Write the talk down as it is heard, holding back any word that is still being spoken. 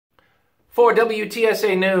For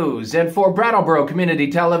WTSA News and for Brattleboro Community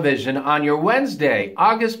Television on your Wednesday,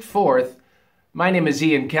 August 4th, my name is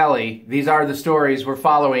Ian Kelly. These are the stories we're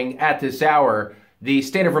following at this hour. The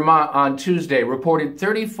state of Vermont on Tuesday reported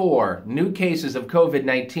 34 new cases of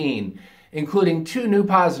COVID-19, including 2 new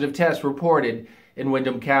positive tests reported in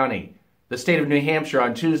Windham County. The state of New Hampshire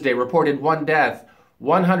on Tuesday reported 1 death,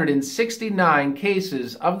 169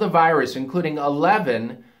 cases of the virus, including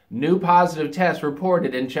 11 new positive tests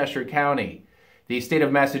reported in Cheshire County. The state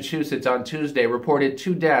of Massachusetts on Tuesday reported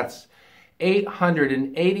 2 deaths,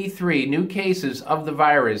 883 new cases of the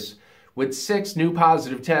virus, with 6 new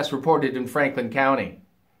positive tests reported in Franklin County.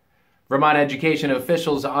 Vermont education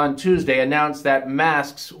officials on Tuesday announced that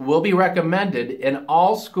masks will be recommended in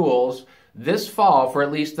all schools this fall for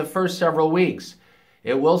at least the first several weeks.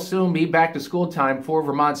 It will soon be back to school time for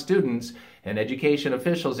Vermont students, and education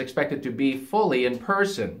officials expect it to be fully in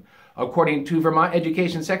person. According to Vermont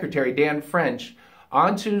Education Secretary Dan French,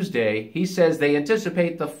 on Tuesday, he says they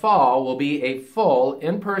anticipate the fall will be a full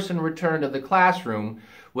in-person return to the classroom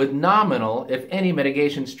with nominal, if any,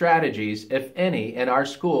 mitigation strategies, if any, in our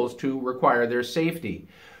schools to require their safety.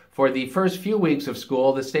 For the first few weeks of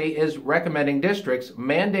school, the state is recommending districts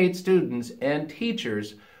mandate students and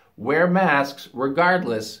teachers wear masks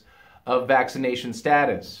regardless of vaccination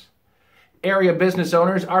status. Area business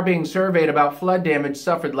owners are being surveyed about flood damage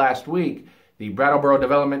suffered last week. The Brattleboro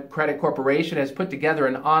Development Credit Corporation has put together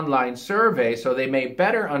an online survey so they may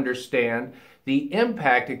better understand the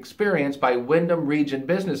impact experienced by Windham region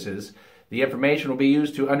businesses. The information will be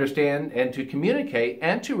used to understand and to communicate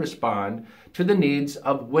and to respond to the needs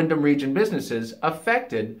of Windham region businesses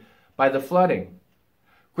affected by the flooding.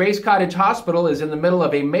 Grace Cottage Hospital is in the middle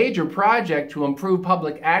of a major project to improve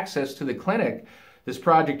public access to the clinic. This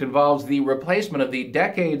project involves the replacement of the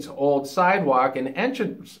decades-old sidewalk and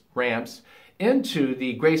entrance ramps into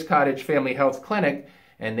the Grace Cottage Family Health Clinic,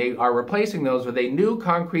 and they are replacing those with a new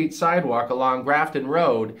concrete sidewalk along Grafton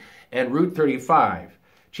Road and Route 35.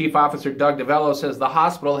 Chief Officer Doug DeVello says the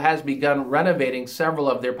hospital has begun renovating several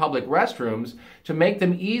of their public restrooms to make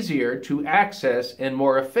them easier to access and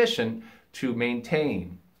more efficient to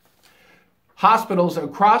maintain. Hospitals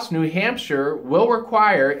across New Hampshire will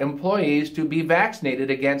require employees to be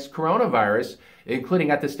vaccinated against coronavirus,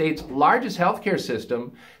 including at the state's largest healthcare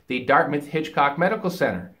system, the Dartmouth-Hitchcock Medical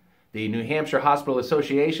Center. The New Hampshire Hospital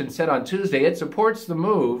Association said on Tuesday it supports the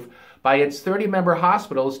move by its 30-member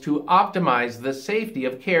hospitals to optimize the safety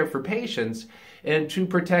of care for patients and to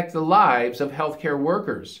protect the lives of healthcare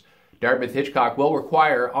workers. Dartmouth-Hitchcock will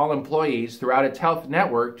require all employees throughout its health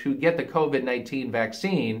network to get the COVID-19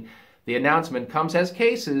 vaccine. The announcement comes as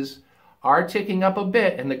cases are ticking up a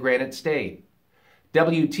bit in the Granite State.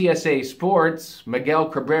 WTSA Sports, Miguel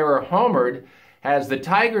Cabrera homered as the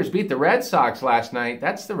Tigers beat the Red Sox last night.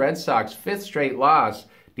 That's the Red Sox' 5th straight loss.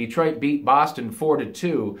 Detroit beat Boston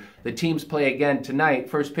 4-2. The teams play again tonight,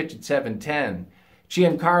 first pitch at 7:10.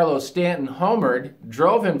 Giancarlo Stanton homered,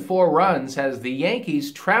 drove in 4 runs as the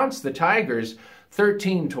Yankees trounced the Tigers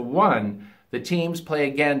 13-1. The teams play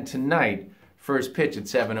again tonight, first pitch at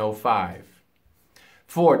 7:05.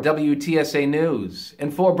 For WTSA News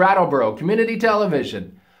and for Brattleboro Community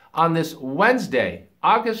Television on this Wednesday,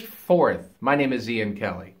 August 4th, my name is Ian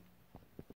Kelly.